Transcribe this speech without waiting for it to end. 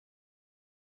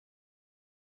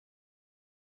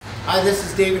Hi, this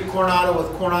is David Coronado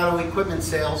with Coronado Equipment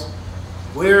Sales.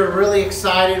 We're really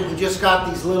excited. We just got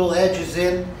these little edges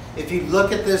in. If you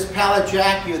look at this pallet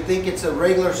jack, you'd think it's a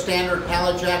regular standard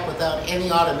pallet jack without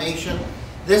any automation.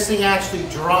 This thing actually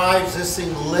drives, this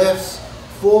thing lifts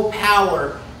full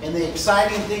power, and the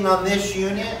exciting thing on this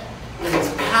unit is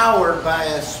it's powered by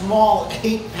a small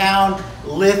 8-pound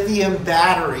lithium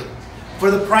battery. For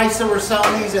the price that we're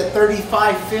selling these at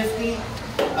 $35.50,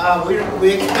 we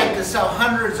expect to sell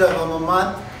hundreds of them a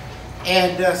month.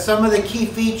 And some of the key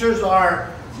features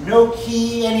are no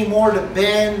key anymore to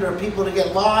bend or people to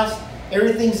get lost.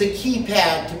 Everything's a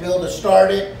keypad to be able to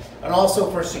start it, and also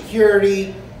for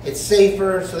security, it's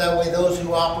safer, so that way those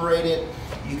who operate it,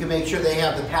 you can make sure they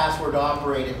have the password to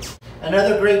operate it.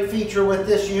 Another great feature with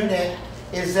this unit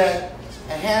is that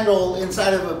a handle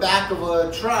inside of the back of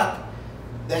a truck,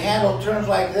 the handle turns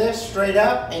like this, straight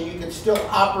up, and you can still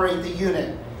operate the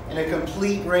unit in a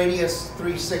complete radius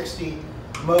 360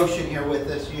 motion here with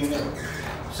this unit.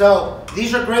 So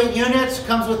these are great units.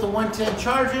 Comes with the 110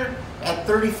 charger at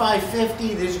 $35.50.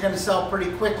 These are going to sell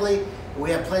pretty quickly.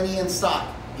 We have plenty in stock.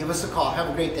 Give us a call. Have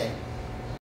a great day.